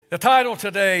The title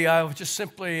today, I would just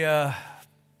simply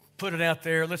put it out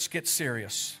there, let's get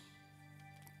serious.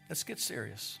 Let's get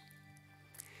serious.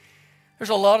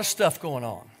 There's a lot of stuff going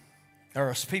on. There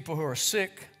are people who are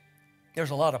sick.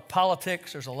 There's a lot of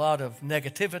politics. There's a lot of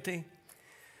negativity.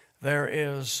 There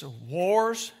is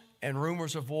wars and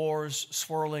rumors of wars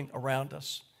swirling around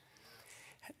us.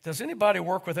 Does anybody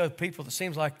work with other people that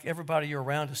seems like everybody you're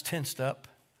around is tensed up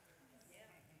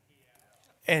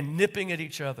and nipping at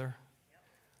each other?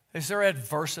 Is there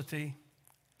adversity?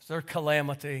 Is there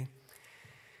calamity?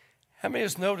 How many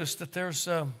has noticed that there's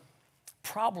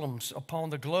problems upon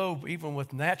the globe, even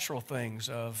with natural things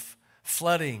of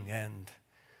flooding and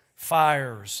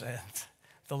fires, and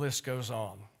the list goes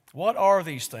on? What are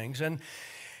these things? And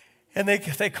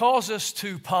they cause us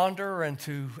to ponder and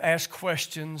to ask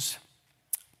questions.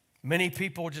 Many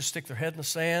people just stick their head in the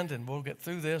sand, and we'll get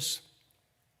through this.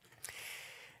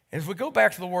 As we go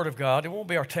back to the Word of God, it won't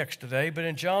be our text today, but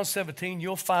in John 17,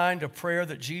 you'll find a prayer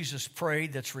that Jesus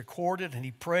prayed that's recorded, and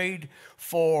he prayed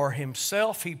for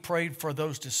himself. He prayed for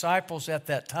those disciples at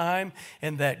that time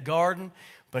in that garden,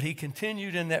 but he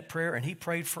continued in that prayer, and he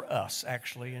prayed for us,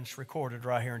 actually, and it's recorded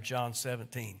right here in John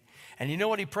 17. And you know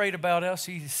what he prayed about us?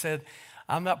 He said,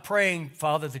 I'm not praying,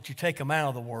 Father, that you take them out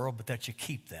of the world, but that you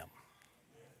keep them.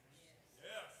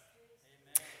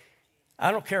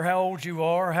 I don't care how old you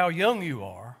are, how young you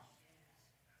are.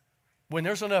 When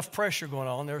there's enough pressure going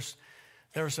on,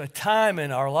 there's a time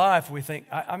in our life we think,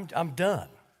 I'm done.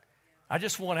 I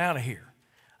just want out of here.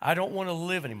 I don't want to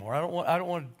live anymore. I don't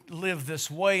want to live this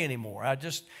way anymore. I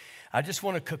just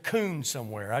want to cocoon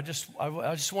somewhere. I just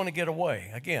want to get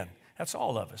away. Again, that's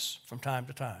all of us from time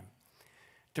to time.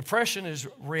 Depression is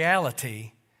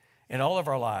reality in all of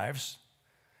our lives,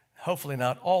 hopefully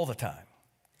not all the time.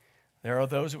 There are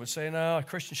those that would say, no, a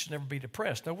Christian should never be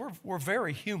depressed. No, we're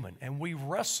very human, and we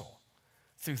wrestle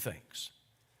through things.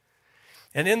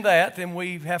 And in that, then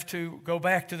we have to go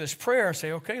back to this prayer and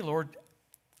say, okay, Lord,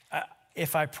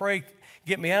 if I pray,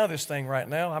 get me out of this thing right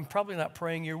now, I'm probably not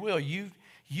praying your will.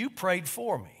 You prayed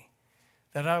for me,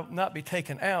 that I would not be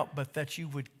taken out, but that you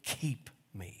would keep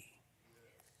me.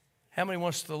 How many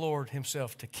wants the Lord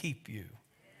himself to keep you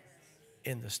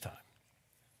in this time?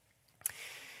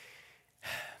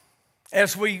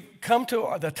 As we come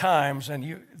to the times,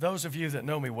 and those of you that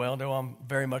know me well know I'm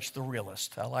very much the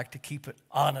realist. I like to keep it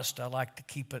honest. I like to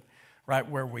keep it right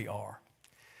where we are.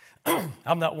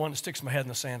 I'm not one that sticks my head in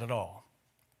the sand at all.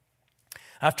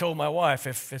 I've told my wife,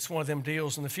 if it's one of them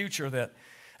deals in the future that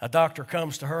a doctor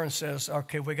comes to her and says,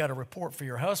 okay, we got a report for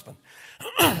your husband.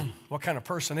 What kind of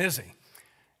person is he?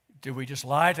 Do we just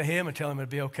lie to him and tell him it'd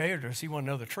be okay, or does he want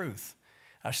to know the truth?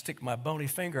 I stick my bony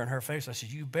finger in her face. I said,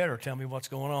 you better tell me what's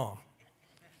going on.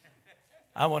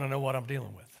 I want to know what I'm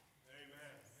dealing with. Amen.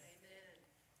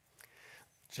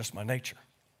 It's just my nature.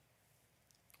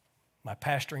 My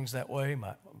pastoring's that way.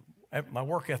 My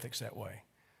work ethic's that way.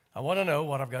 I want to know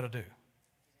what I've got to do.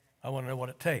 I want to know what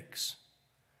it takes.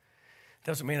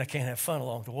 Doesn't mean I can't have fun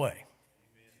along the way.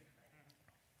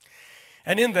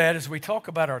 And in that, as we talk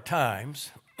about our times,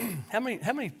 how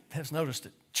many has noticed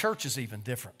that church is even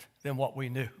different than what we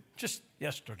knew just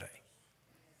yesterday?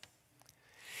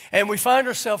 And we find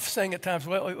ourselves saying at times,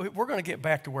 well, we're going to get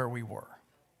back to where we were.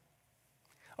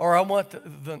 Or I want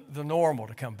the normal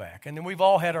to come back. And then we've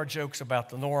all had our jokes about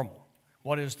the normal.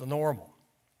 What is the normal?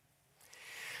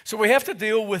 So we have to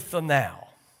deal with the now.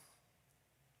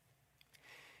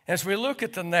 As we look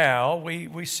at the now,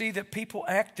 we see that people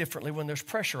act differently when there's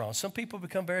pressure on. Some people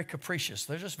become very capricious.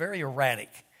 They're just very erratic,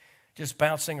 just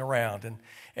bouncing around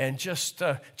and just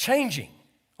changing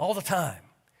all the time.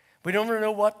 We don't even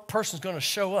know what person's going to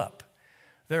show up.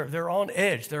 They're on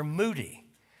edge. They're moody.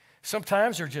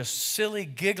 Sometimes they're just silly,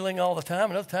 giggling all the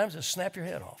time, and other times they snap your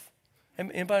head off.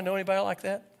 Anybody know anybody like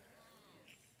that?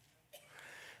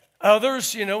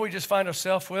 Others, we just find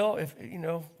ourselves, well,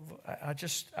 I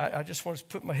just want to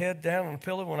put my head down on a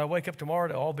pillow. When I wake up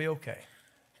tomorrow, it'll all be okay.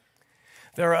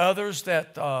 There are others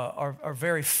that are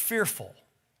very fearful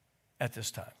at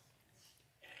this time.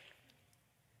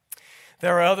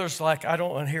 There are others like, I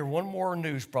don't want to hear one more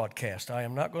news broadcast.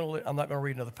 I'm not going to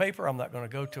read another paper. I'm not going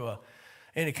to go to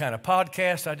any kind of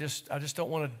podcast. I just don't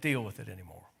want to deal with it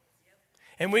anymore.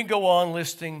 And we can go on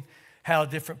listing how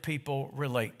different people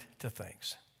relate to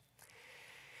things.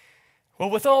 Well,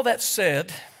 with all that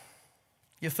said,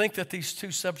 you think that these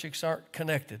two subjects aren't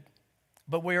connected,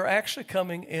 but we are actually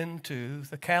coming into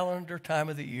the calendar time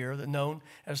of the year known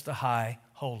as the High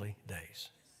Holy Days.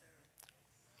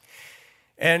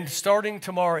 And starting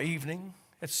tomorrow evening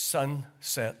at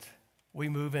sunset, we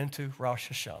move into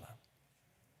Rosh Hashanah.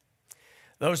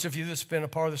 Those of you that's been a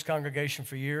part of this congregation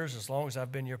for years, as long as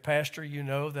I've been your pastor, you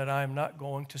know that I'm not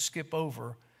going to skip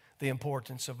over the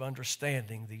importance of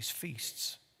understanding these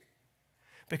feasts.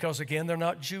 Because again, they're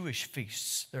not Jewish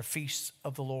feasts. They're feasts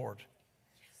of the Lord.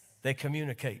 They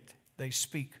communicate. They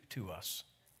speak to us.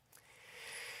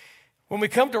 When we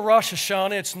come to Rosh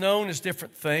Hashanah, it's known as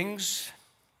different things.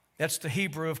 That's the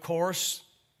Hebrew, of course.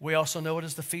 We also know it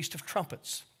as the Feast of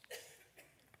Trumpets.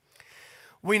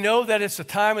 We know that it's a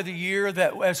time of the year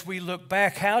that as we look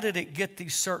back, how did it get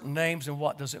these certain names and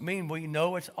what does it mean? We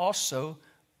know it's also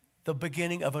the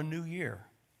beginning of a new year.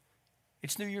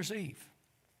 It's New Year's Eve,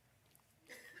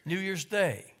 New Year's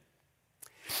Day.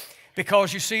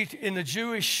 Because you see, in the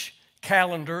Jewish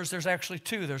calendars, there's actually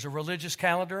two. There's a religious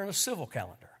calendar and a civil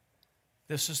calendar.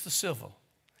 This is the civil.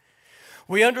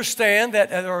 We understand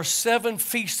that there are 7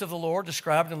 feasts of the Lord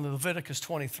described in Leviticus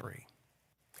 23.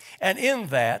 And in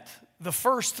that, the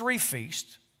first 3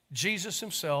 feasts, Jesus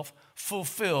himself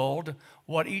fulfilled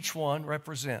what each one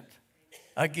represent.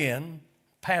 Again,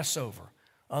 Passover,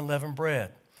 unleavened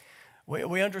bread.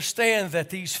 We understand that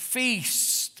these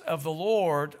feasts of the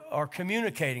Lord are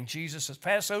communicating. Jesus is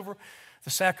Passover,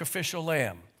 the sacrificial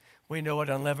lamb. We know at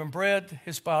unleavened bread,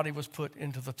 his body was put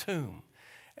into the tomb.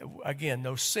 Again,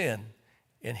 no sin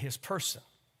in his person.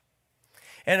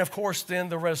 And of course, then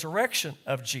the resurrection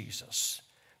of Jesus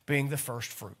being the first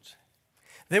fruit.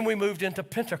 Then we moved into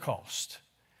Pentecost.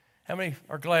 How many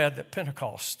are glad that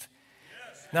Pentecost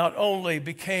not only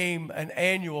became an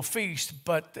annual feast,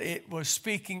 but it was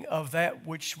speaking of that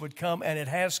which would come, and it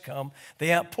has come,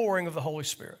 the outpouring of the Holy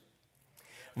Spirit.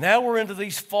 Now we're into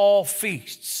these fall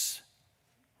feasts,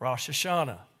 Rosh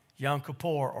Hashanah, Yom Kippur,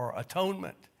 or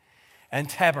Atonement, and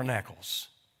Tabernacles.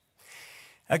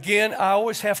 Again, I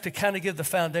always have to kind of give the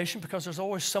foundation because there's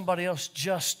always somebody else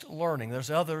just learning.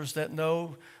 There's others that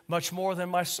know much more than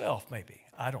myself, maybe.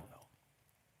 I don't know.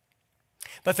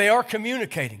 But they are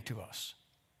communicating to us.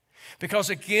 Because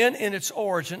again, in its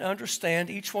origin, understand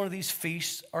each one of these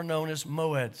feasts are known as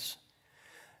moeds.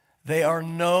 They are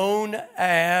known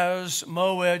as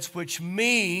moeds, which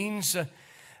means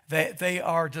that they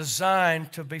are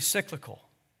designed to be cyclical,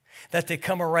 that they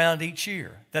come around each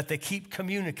year, that they keep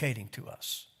communicating to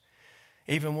us.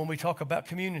 Even when we talk about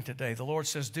communion today, the Lord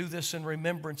says, do this in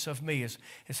remembrance of me, is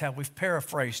how we've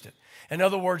paraphrased it. In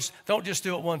other words, don't just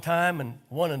do it one time and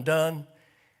one and done.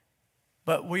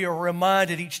 But we are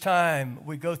reminded each time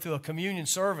we go through a communion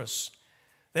service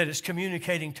that it's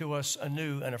communicating to us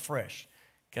anew and afresh.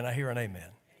 Can I hear an amen?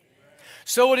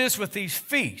 So it is with these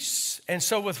feasts. And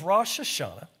so with Rosh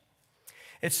Hashanah,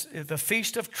 it's the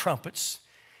Feast of Trumpets.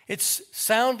 It's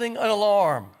sounding an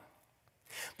alarm.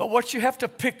 But what you have to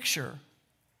picture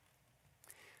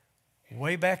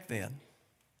way back then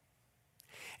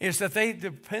is that they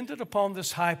depended upon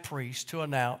this high priest to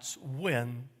announce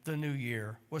when the new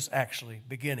year was actually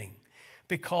beginning,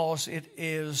 because it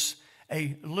is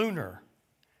a lunar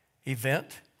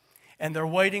event, and they're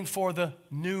waiting for the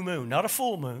new moon, not a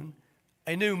full moon,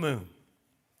 a new moon.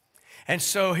 And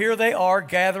so here they are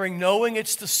gathering, knowing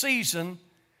it's the season,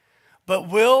 but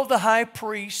will the high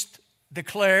priest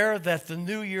declare that the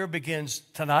new year begins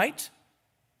tonight?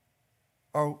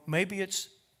 Or maybe it's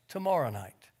tomorrow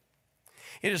night.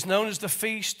 It is known as the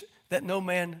feast that no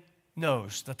man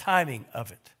knows, the timing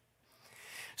of it.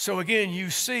 So again,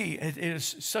 you see, it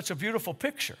is such a beautiful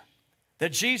picture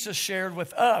that Jesus shared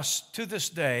with us to this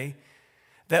day,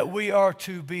 that we are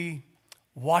to be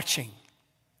watching,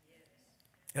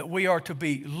 that we are to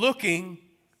be looking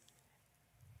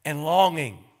and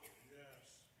longing.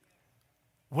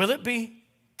 Will it be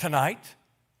tonight?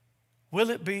 Will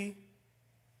it be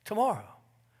tomorrow?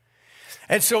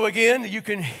 And so again, you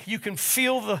can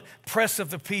feel the press of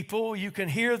the people. You can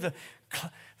hear the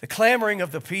clamoring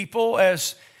of the people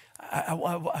as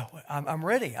I'm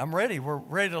ready. I'm ready. We're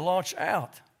ready to launch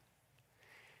out.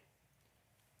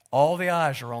 All the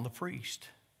eyes are on the priest.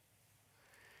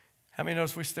 How many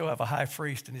knows we still have a high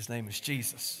priest and his name is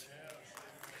Jesus?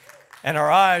 And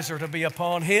our eyes are to be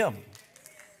upon him.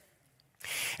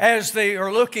 As they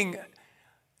are looking,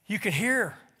 you can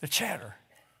hear the chatter.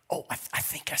 Oh, I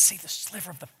think I see the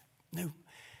sliver of the new.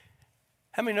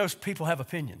 How many knows people have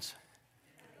opinions?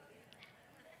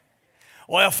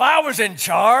 Well, if I was in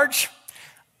charge.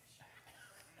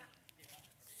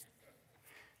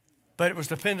 But it was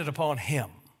dependent upon him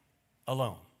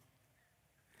alone.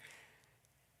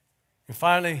 And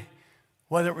finally,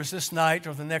 whether it was this night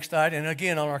or the next night, and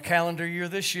again on our calendar year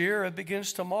this year, it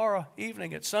begins tomorrow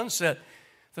evening at sunset,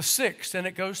 the 6th, and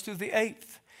it goes through the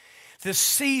 8th. This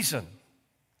season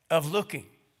of looking,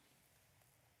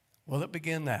 will it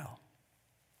begin now?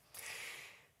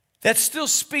 That still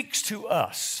speaks to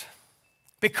us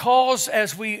Because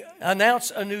as we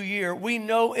announce a new year, we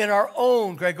know in our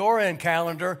own Gregorian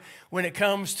calendar, when it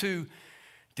comes to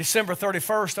December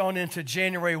 31st on into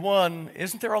January 1,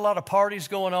 isn't there a lot of parties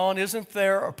going on? Isn't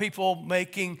there are people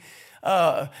making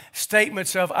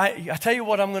statements of, I tell you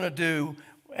what I'm going to do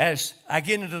as I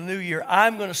get into the new year,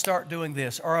 I'm going to start doing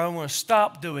this, or I'm going to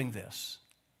stop doing this.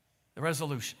 The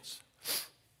resolutions.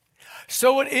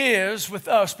 So it is with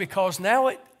us, because now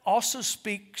it also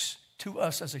speaks to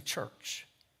us as a church,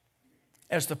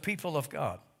 as the people of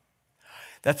God,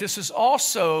 that this is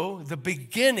also the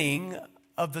beginning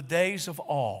of the days of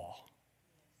awe.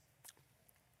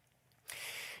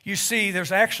 You see,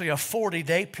 there's actually a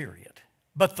 40-day period,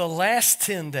 but the last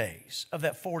 10 days of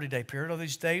that 40-day period are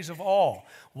these days of awe.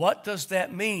 What does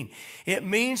that mean? It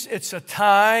means it's a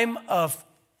time of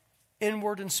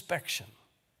inward inspection.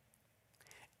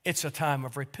 It's a time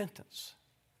of repentance.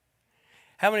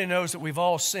 How many knows that we've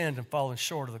all sinned and fallen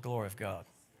short of the glory of God?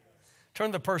 Turn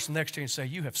to the person next to you and say,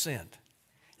 you have sinned.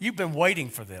 You've been waiting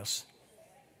for this.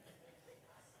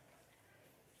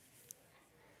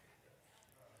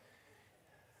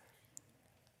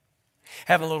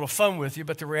 Having a little fun with you,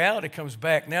 but the reality comes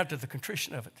back now to the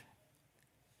contrition of it.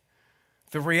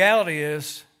 The reality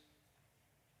is,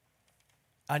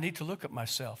 I need to look at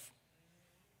myself.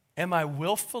 Am I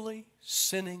willfully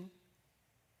sinning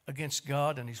against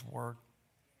God and His Word?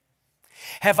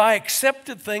 Have I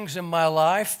accepted things in my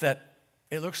life that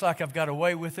it looks like I've got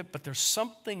away with it, but there's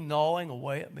something gnawing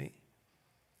away at me?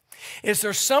 Is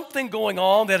there something going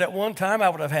on that at one time I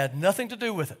would have had nothing to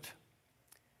do with it?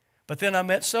 But then I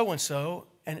met so-and-so,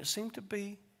 and it seemed to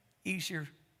be easier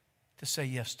to say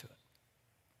yes to it.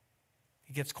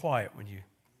 It gets quiet when you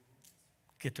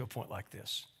get to a point like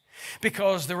this.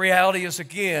 Because the reality is,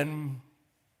 again,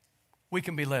 we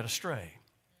can be led astray.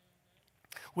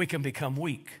 We can become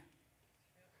weak.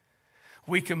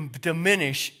 We can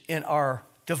diminish in our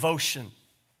devotion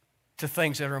to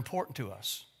things that are important to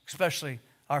us, especially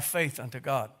our faith unto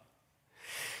God.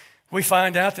 We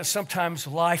find out that sometimes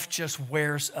life just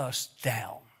wears us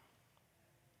down.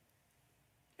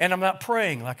 And I'm not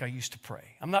praying like I used to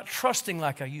pray. I'm not trusting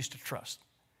like I used to trust.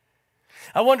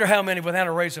 I wonder how many, without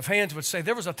a raise of hands, would say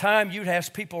there was a time you'd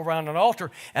ask people around an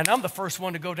altar, and I'm the first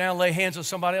one to go down, lay hands on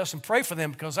somebody else and pray for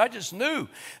them, because I just knew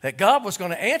that God was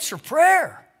going to answer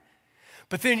prayer.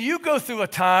 But then you go through a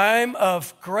time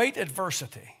of great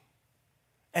adversity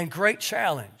and great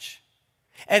challenge,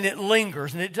 and it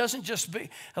lingers, and it doesn't just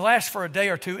it lasts for a day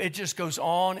or two, it just goes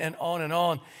on and on and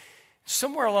on.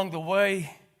 Somewhere along the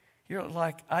way, you're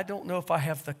like, I don't know if I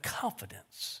have the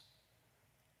confidence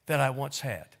that I once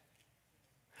had.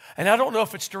 And I don't know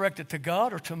if it's directed to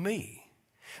God or to me,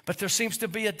 but there seems to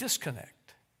be a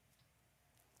disconnect.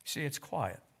 See, it's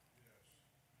quiet.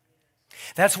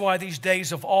 That's why these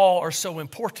days of awe are so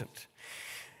important.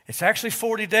 It's actually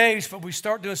 40 days, but we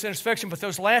start doing this inspection. But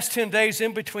those last 10 days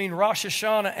in between Rosh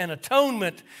Hashanah and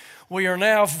Atonement, we are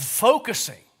now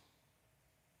focusing.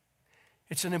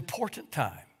 It's an important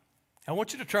time. I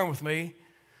want you to turn with me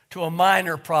to a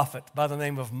minor prophet by the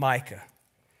name of Micah.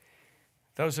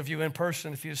 Those of you in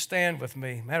person, if you stand with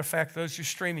me. Matter of fact, those of you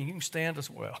streaming, you can stand as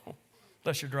well,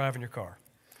 unless you're driving your car.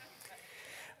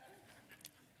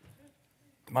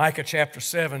 Micah chapter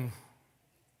 7,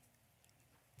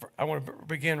 I want to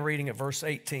begin reading at verse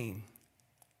 18.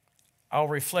 I'll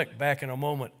reflect back in a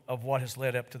moment of what has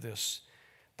led up to this.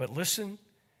 But listen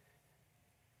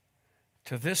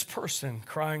to this person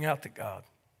crying out to God.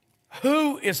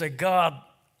 Who is a God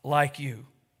like you,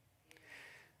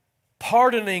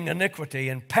 pardoning iniquity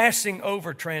and passing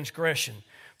over transgression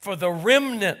for the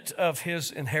remnant of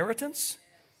his inheritance?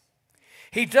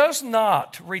 He does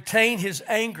not retain his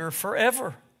anger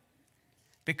forever,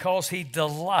 because he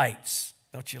delights,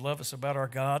 don't you love us about our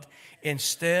God, in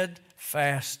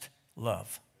steadfast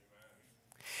love.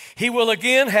 He will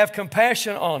again have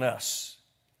compassion on us.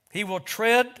 He will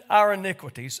tread our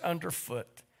iniquities underfoot.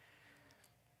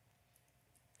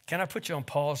 Can I put you on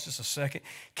pause just a second?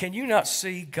 Can you not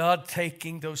see God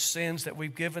taking those sins that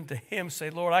we've given to Him, say,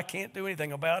 Lord, I can't do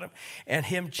anything about them, and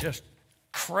Him just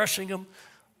crushing them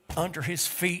under His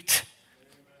feet?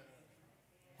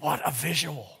 What a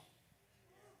visual.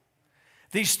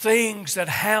 These things that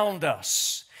hound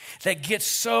us, that get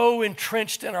so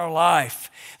entrenched in our life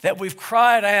that we've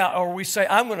cried out, or we say,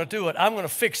 I'm going to do it, I'm going to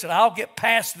fix it, I'll get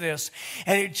past this,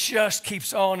 and it just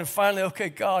keeps on, and finally, okay,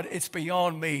 God, it's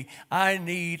beyond me. I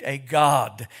need a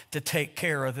God to take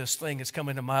care of this thing that's come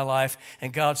into my life,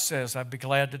 and God says, I'd be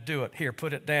glad to do it. Here,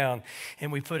 put it down,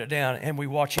 and we put it down, and we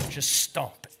watch Him just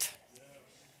stomp it,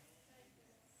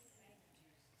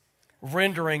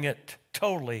 rendering it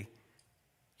totally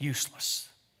useless.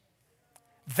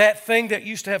 that thing that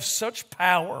used to have such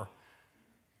power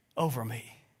over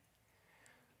me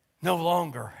no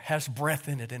longer has breath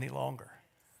in it any longer.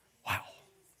 Wow.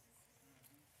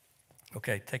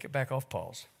 Okay, take it back off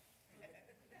pause.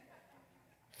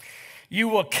 You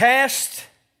will cast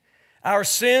our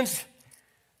sins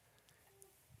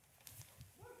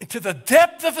into the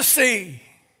depth of the sea.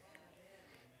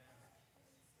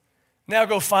 Now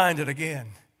go find it again.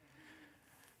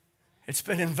 It's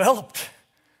been enveloped.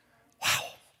 Wow.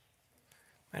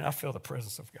 Man, I feel the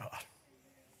presence of God.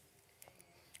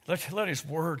 Let his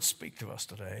word speak to us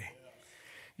today.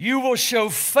 You will show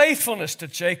faithfulness to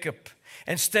Jacob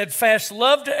and steadfast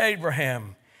love to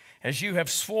Abraham, as you have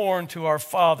sworn to our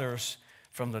fathers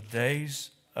from the days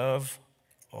of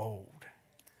old.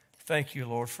 Thank you,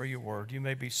 Lord, for your word. You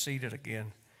may be seated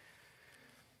again.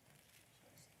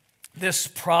 This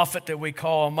prophet that we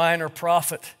call a minor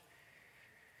prophet,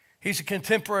 he's a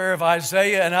contemporary of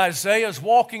Isaiah, and Isaiah is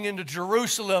walking into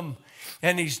Jerusalem,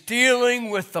 and he's dealing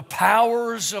with the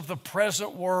powers of the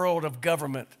present world of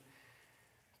government.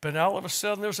 But all of a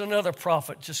sudden, there's another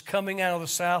prophet just coming out of the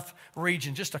south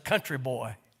region, just a country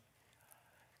boy,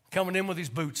 coming in with his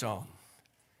boots on.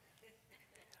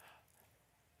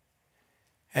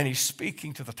 And he's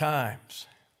speaking to the times.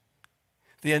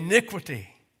 The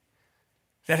iniquity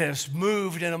that has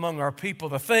moved in among our people,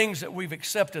 the things that we've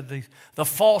accepted, the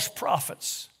false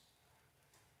prophets,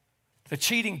 the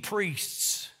cheating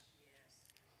priests,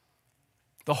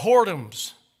 the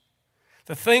whoredoms,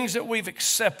 the things that we've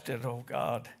accepted, oh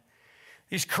God,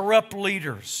 these corrupt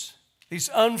leaders, these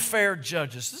unfair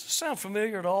judges. Does this sound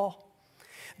familiar at all?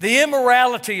 The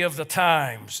immorality of the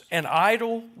times and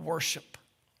idol worship.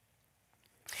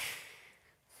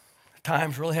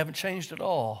 Times really haven't changed at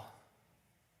all,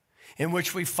 in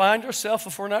which we find ourselves,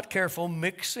 if we're not careful,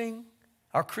 mixing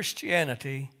our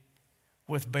Christianity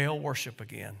with Baal worship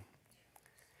again.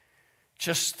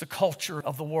 Just the culture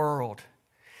of the world.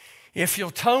 If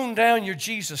you'll tone down your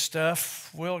Jesus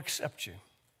stuff, we'll accept you.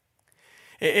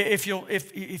 If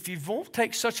you won't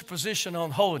take such a position on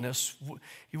holiness,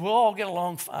 you will all get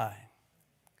along fine.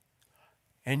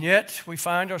 And yet, we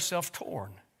find ourselves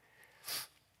torn.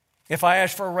 If I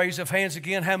ask for a raise of hands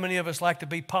again, how many of us like to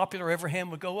be popular? Every hand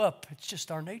would go up. It's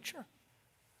just our nature.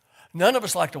 None of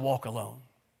us like to walk alone.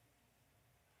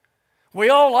 We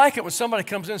all like it when somebody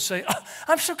comes in and says, "Oh,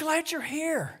 I'm so glad you're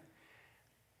here.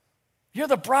 You're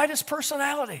the brightest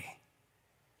personality.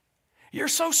 You're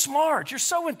so smart. You're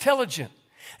so intelligent.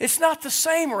 It's not the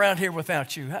same around here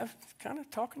without you." I'm kind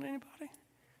of talking to anybody?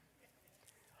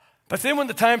 But then when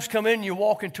the times come in, you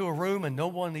walk into a room and no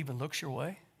one even looks your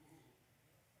way.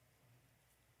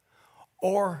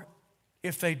 Or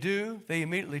if they do, they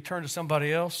immediately turn to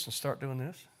somebody else and start doing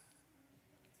this.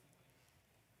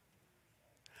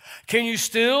 Can you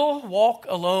still walk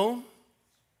alone?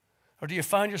 Or do you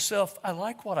find yourself, I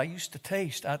like what I used to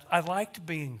taste. I liked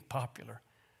being popular.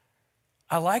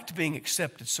 I liked being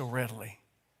accepted so readily.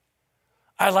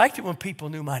 I liked it when people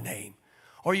knew my name.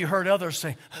 Or you heard others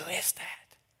say, "Who is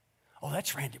that?" "Oh,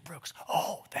 that's Randy Brooks."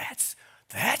 "Oh, that's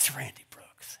Randy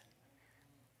Brooks."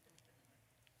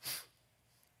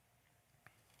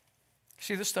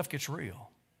 See, this stuff gets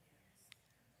real.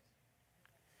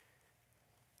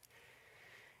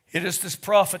 It is this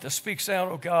prophet that speaks out,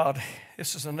 "Oh God,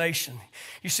 this is a nation."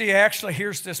 You see, actually,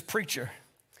 here's this preacher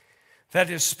that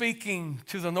is speaking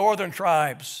to the northern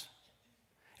tribes,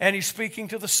 and he's speaking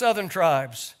to the southern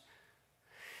tribes.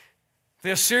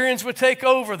 The Assyrians would take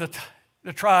over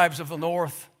the tribes of the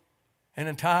north, and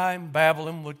in time,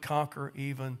 Babylon would conquer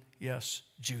even, yes,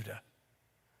 Judah.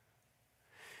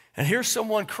 And here's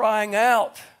someone crying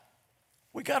out,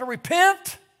 we got to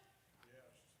repent.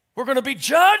 We're going to be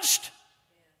judged.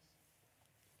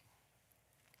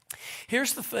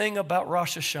 Here's the thing about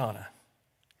Rosh Hashanah.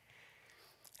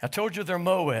 I told you they're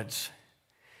Moeds,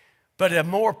 but a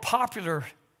more popular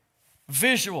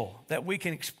visual that we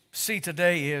can see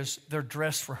today is their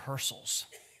dress rehearsals.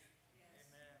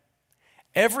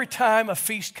 Every time a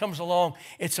feast comes along,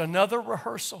 it's another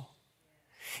rehearsal.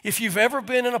 If you've ever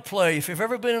been in a play, if you've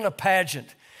ever been in a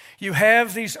pageant, you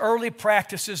have these early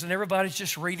practices and everybody's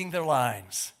just reading their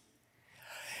lines.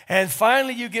 And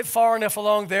finally you get far enough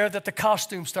along there that the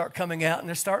costumes start coming out and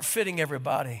they start fitting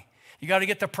everybody. You got to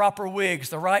get the proper wigs,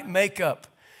 the right makeup.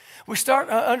 We start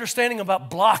understanding about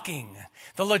blocking,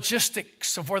 the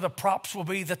logistics of where the props will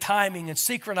be, the timing and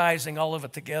synchronizing all of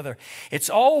it together. It's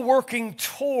all working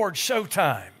toward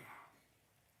showtime.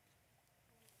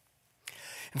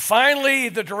 And finally,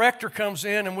 the director comes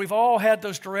in, and we've all had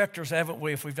those directors, haven't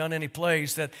we, if we've done any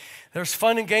plays, that there's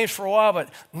fun and games for a while, but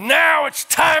now it's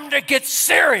time to get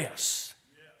serious.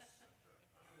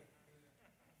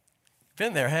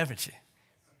 Been there, haven't you?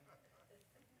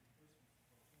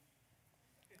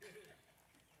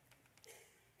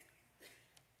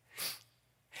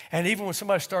 And even when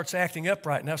somebody starts acting up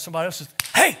right now, somebody else says,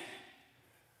 hey,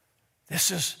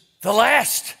 this is the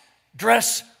last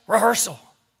dress rehearsal.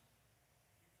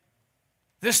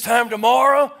 This time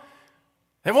tomorrow,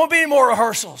 there won't be any more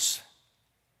rehearsals.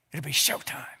 It'll be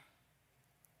showtime.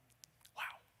 Wow.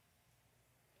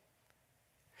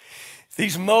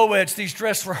 These moeds, these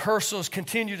dress rehearsals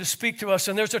continue to speak to us,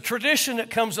 and there's a tradition that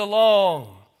comes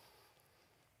along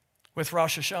with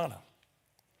Rosh Hashanah.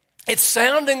 It's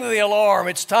sounding the alarm.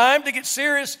 It's time to get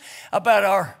serious about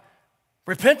our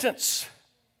repentance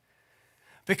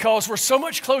because we're so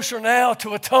much closer now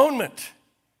to atonement.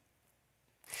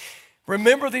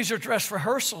 Remember, these are dress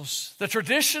rehearsals. The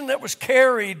tradition that was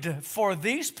carried for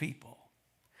these people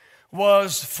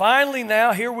was finally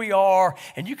now here we are,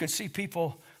 and you can see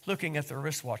people looking at their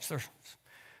wristwatch.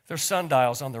 There's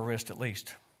sundials on their wrist at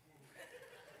least.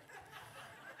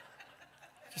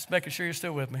 Just making sure you're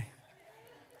still with me.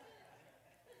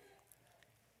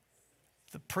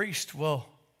 The priest will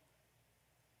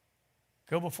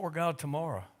go before God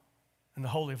tomorrow in the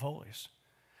Holy of Holies.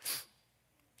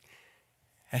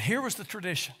 And here was the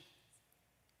tradition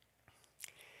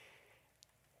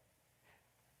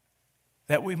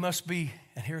that we must be,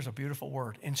 and here's a beautiful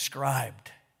word,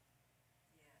 inscribed.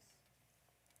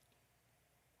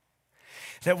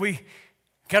 That we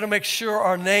got to make sure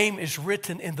our name is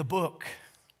written in the book.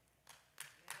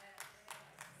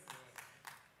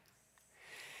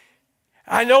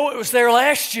 I know it was there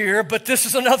last year, but this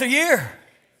is another year.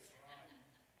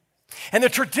 And the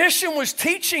tradition was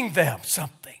teaching them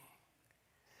something.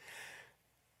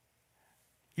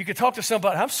 You could talk to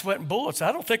somebody, I'm sweating bullets.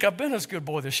 I don't think I've been as good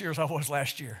boy this year as I was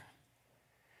last year.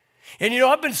 And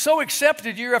I've been so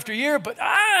accepted year after year, but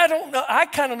I don't know. I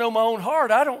kind of know my own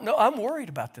heart. I don't know. I'm worried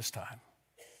about this time.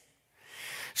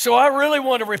 So I really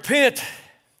want to repent.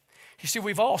 You see,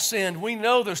 we've all sinned. We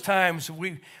know those times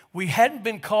we hadn't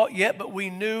been caught yet, but we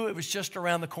knew it was just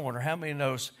around the corner. How many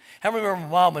knows? How many remember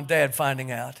mom and dad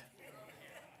finding out?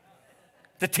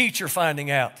 The teacher finding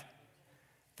out.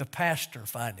 The pastor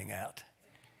finding out.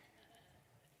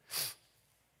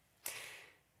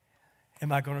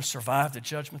 Am I going to survive the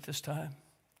judgment this time?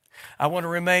 I want to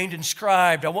remain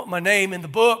inscribed. I want my name in the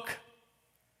book.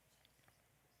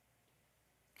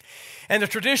 And the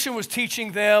tradition was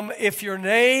teaching them if your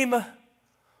name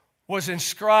was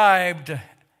inscribed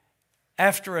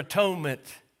after atonement,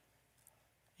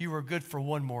 you were good for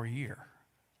one more year.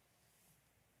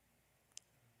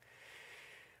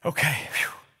 Okay,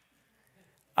 whew.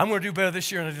 I'm going to do better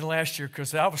this year than I did last year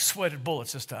because I was sweated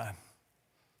bullets this time.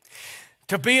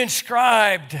 To be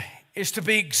inscribed is to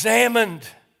be examined.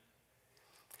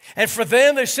 And for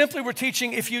them, they simply were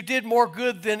teaching if you did more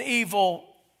good than evil,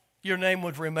 your name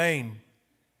would remain.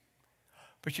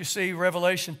 But you see,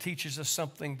 Revelation teaches us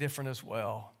something different as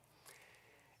well.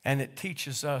 And it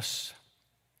teaches us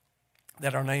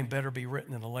that our name better be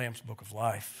written in the Lamb's Book of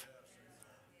Life.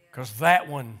 Because that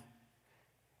one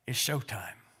is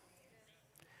showtime.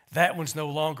 That one's no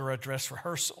longer a dress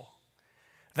rehearsal.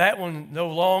 That one no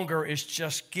longer is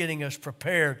just getting us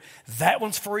prepared. That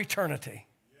one's for eternity.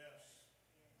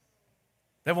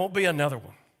 There won't be another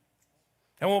one.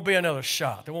 There won't be another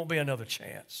shot. There won't be another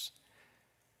chance.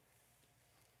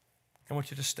 I want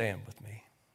you to stand with me.